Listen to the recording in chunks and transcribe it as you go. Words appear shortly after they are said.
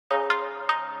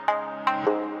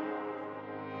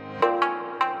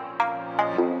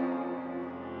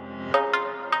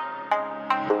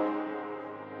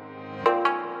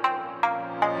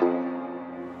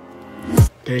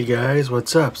Hey guys,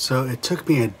 what's up? So it took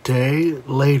me a day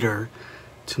later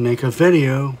to make a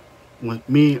video with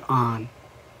me on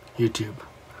YouTube.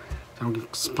 So I'm going to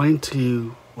explain to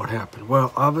you what happened.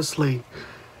 Well, obviously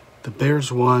the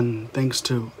Bears won thanks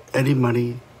to Eddy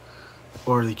Money,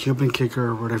 or the Cuban kicker,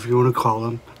 or whatever you want to call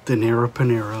him,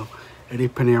 Piniero. Eddy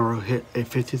Piniero hit a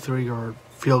 53-yard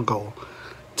field goal.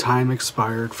 Time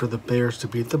expired for the Bears to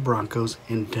beat the Broncos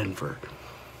in Denver.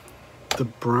 The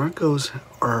Broncos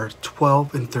are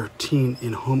 12-13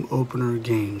 in home opener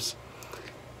games,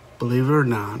 believe it or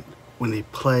not, when they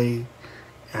play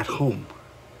at home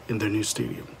in their new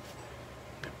stadium.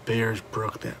 The Bears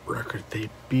broke that record. They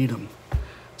beat them.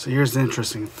 So here's the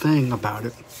interesting thing about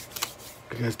it. What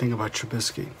do you guys think about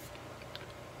Trubisky?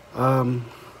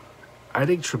 I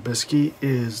think Trubisky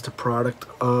is the product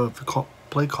of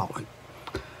play calling.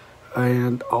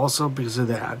 And also because of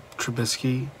that,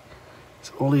 Trubisky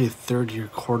is only a third-year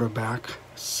quarterback,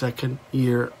 second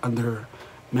year under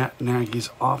Matt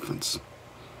Nagy's offense.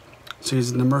 So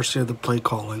he's in the mercy of the play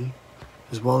calling,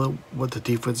 as well as what the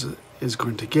defense is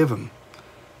going to give him.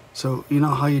 So you know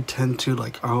how you tend to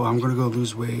like, oh, I'm going to go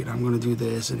lose weight, I'm going to do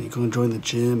this, and you're going to join the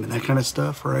gym and that kind of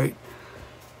stuff, right?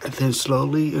 And then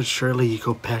slowly and surely you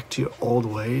go back to your old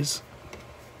ways.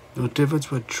 No difference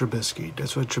with Trubisky.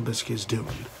 That's what Trubisky is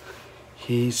doing.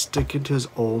 He's sticking to his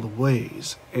old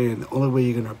ways. And the only way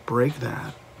you're going to break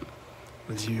that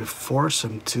is you force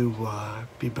him to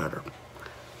be better.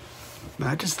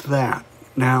 Not just that.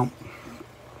 Now,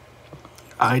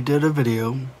 I did a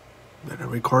video that I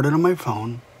recorded on my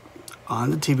phone on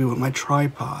the TV with my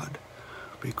tripod,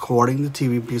 recording the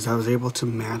TV because I was able to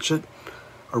match it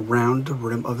around the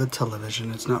rim of the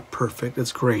television. It's not perfect,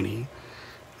 it's grainy.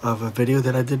 Of a video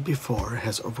that I did before. It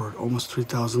has over almost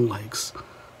 3,000 likes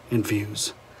and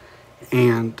views.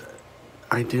 And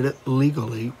I did it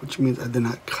legally, which means I did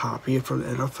not copy it from the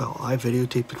NFL. I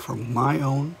videotaped it from my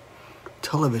own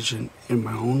television in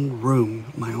my own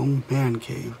room, my own man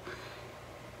cave.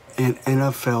 And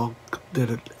NFL did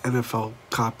an NFL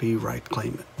copyright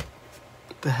claim it.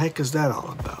 What the heck is that all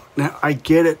about? Now, I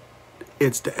get it.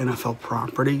 It's the NFL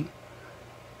property,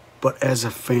 but as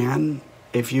a fan,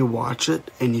 if you watch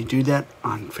it and you do that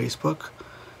on Facebook,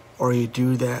 or you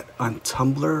do that on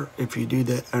Tumblr, if you do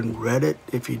that on Reddit,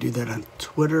 if you do that on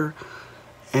Twitter,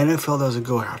 NFL doesn't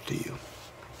go after you.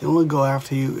 They only go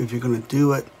after you if you're going to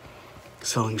do it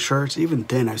selling shirts. Even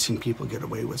then, I've seen people get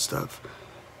away with stuff.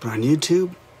 But on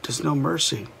YouTube, there's no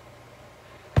mercy.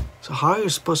 So how are you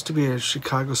supposed to be a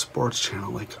Chicago sports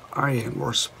channel like I am, or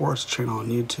a sports channel on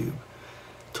YouTube?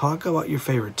 Talk about your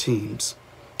favorite teams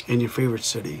in your favorite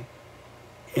city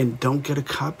and don't get a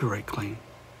copyright claim.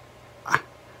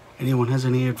 Anyone has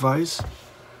any advice?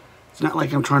 It's not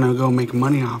like I'm trying to go make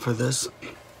money off of this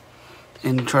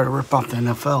and try to rip off the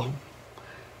NFL.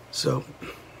 So,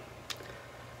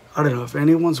 I don't know. If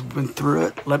anyone's been through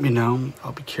it, let me know.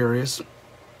 I'll be curious.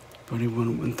 If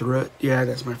anyone went through it, yeah,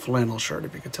 that's my flannel shirt.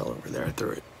 If you could tell over there, I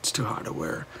threw it. It's too hot to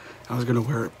wear. I was going to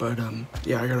wear it, but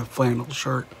yeah, I got a flannel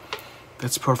shirt.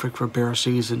 That's perfect for bear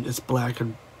season. It's black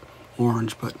and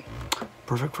orange, but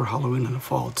perfect for Halloween in the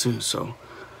fall too. So,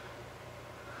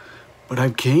 but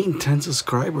I've gained 10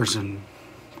 subscribers in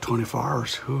 24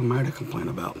 hours. Who am I to complain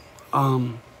about?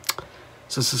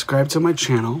 So subscribe to my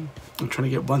channel. I'm trying to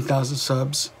get 1,000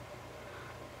 subs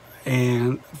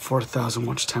and 4,000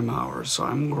 watch time hours. So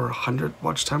I'm over 100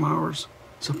 watch time hours.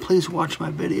 So please watch my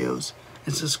videos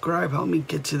and subscribe. Help me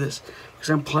get to this, because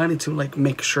I'm planning to like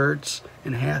make shirts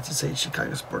and hats that say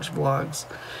Chicago Sports Vlogs.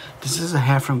 This is a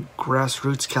hat from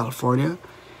Grassroots, California.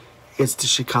 It's the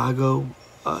Chicago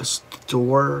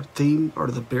store theme, or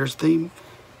the Bears theme.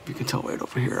 You can tell right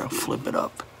over here. I'll flip it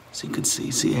up so you can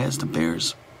see. See, it has the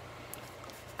Bears.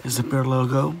 There's the Bear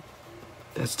logo.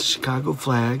 That's the Chicago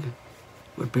flag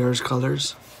with Bears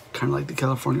colors, kind of like the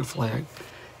California flag.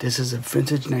 This is a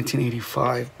vintage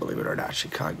 1985, believe it or not,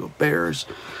 Chicago Bears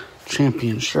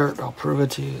champion shirt. I'll prove it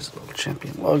to you. It's a little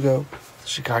champion logo, the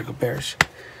Chicago Bears.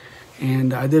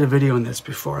 And I did a video on this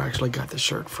before. I actually got the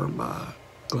shirt from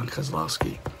Glenn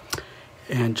Kozlowski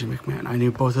and Jim McMahon. I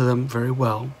knew both of them very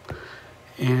well,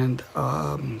 and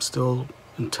still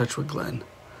in touch with Glenn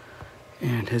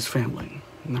and his family.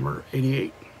 Number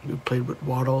 88, who played with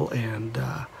Waddle and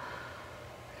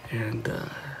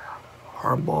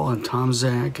Harbaugh and Tom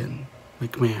Zach and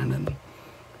McMahon and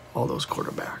all those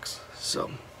quarterbacks.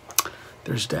 So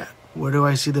there's that. Where do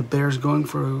I see the Bears going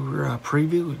for a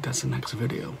preview? That's the next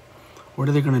video. What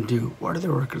are they going to do? What are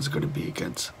their records going to be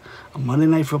against a Monday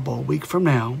Night Football week from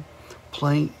now,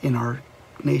 playing in our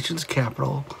nation's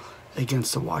capital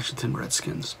against the Washington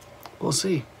Redskins? We'll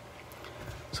see.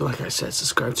 So like I said,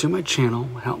 subscribe to my channel.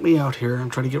 Help me out here. I'm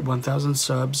trying to get 1,000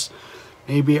 subs.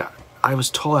 Maybe I was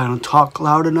told I don't talk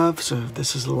loud enough, so if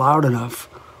this is loud enough,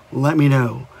 let me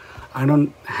know. I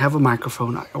don't have a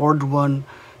microphone. I ordered one.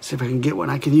 See if I can get one.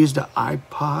 I can use the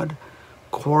iPod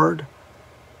cord,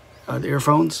 the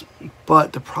earphones,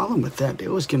 but the problem with that, they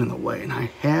always get in the way. And I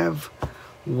have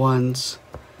ones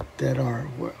that are,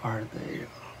 where are they?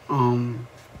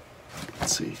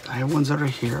 Let's see. I have ones that are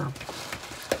here.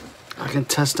 I can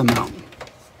test them out.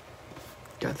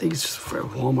 Got these for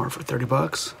Walmart for 30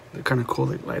 bucks. They're kind of cool.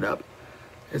 They light up.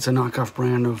 It's a knockoff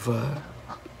brand of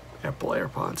Apple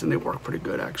AirPods, and they work pretty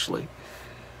good actually.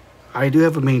 I do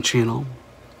have a main channel.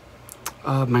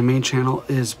 My main channel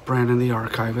is Brandon the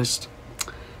Archivist,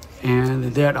 and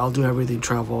that I'll do everything: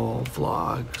 travel,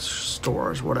 vlogs,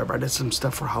 stores, whatever. I did some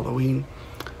stuff for Halloween,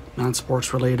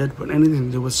 non-sports related, but anything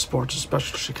to do with sports,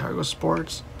 especially Chicago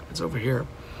sports, it's over here.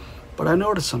 But I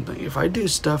noticed something: if I do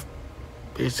stuff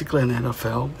basically in the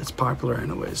NFL, it's popular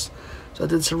anyways. So I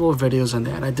did several videos on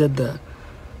that. I did the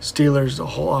Steelers, the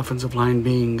whole offensive line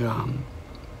being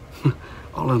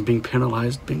all of them being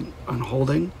penalized, being on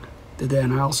holding. Did that,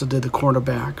 and I also did the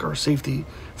cornerback or safety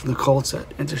from the Colts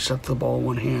that intercepted the ball in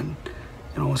one hand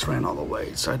and almost ran all the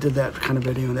way. So I did that kind of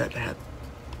video, and that had,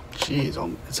 geez,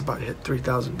 it's about to hit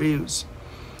 3,000 views.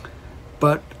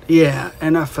 But yeah,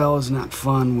 NFL is not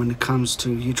fun when it comes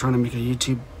to you trying to make a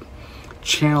YouTube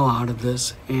channel out of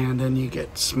this, and then you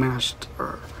get smashed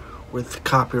or with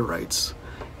copyrights,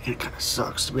 and it kind of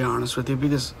sucks, to be honest with you,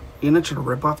 because you're not trying to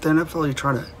rip off the NFL. You're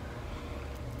trying to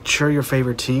cheer your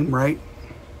favorite team, right?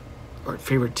 Or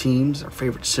favorite teams, or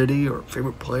favorite city, or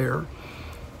favorite player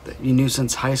that you knew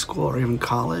since high school or even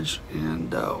college,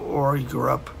 and or you grew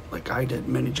up like I did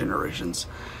many generations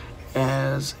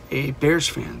as a Bears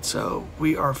fan. So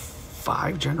we are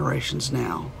 5 generations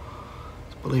now,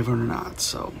 believe it or not.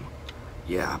 So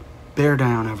yeah, bear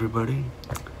down, everybody,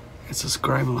 and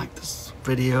subscribe and like this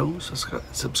video.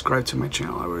 Subscribe to my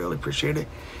channel. I really appreciate it.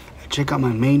 And check out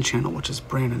my main channel, which is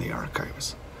Brandon the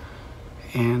Archivist,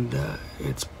 and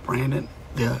it's Brandon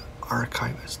the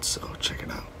Archivist. So check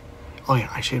it out. Oh yeah,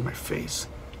 I shaved my face.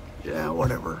 Yeah,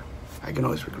 whatever. I can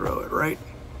always regrow it, right?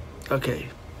 Okay,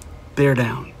 bear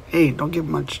down. Hey, don't give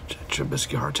much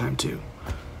Trubisky a hard time too.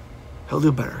 He'll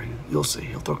do better. You'll see.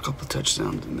 He'll throw a couple of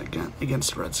touchdowns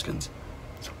against the Redskins.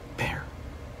 So bear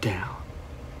down,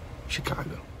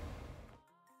 Chicago.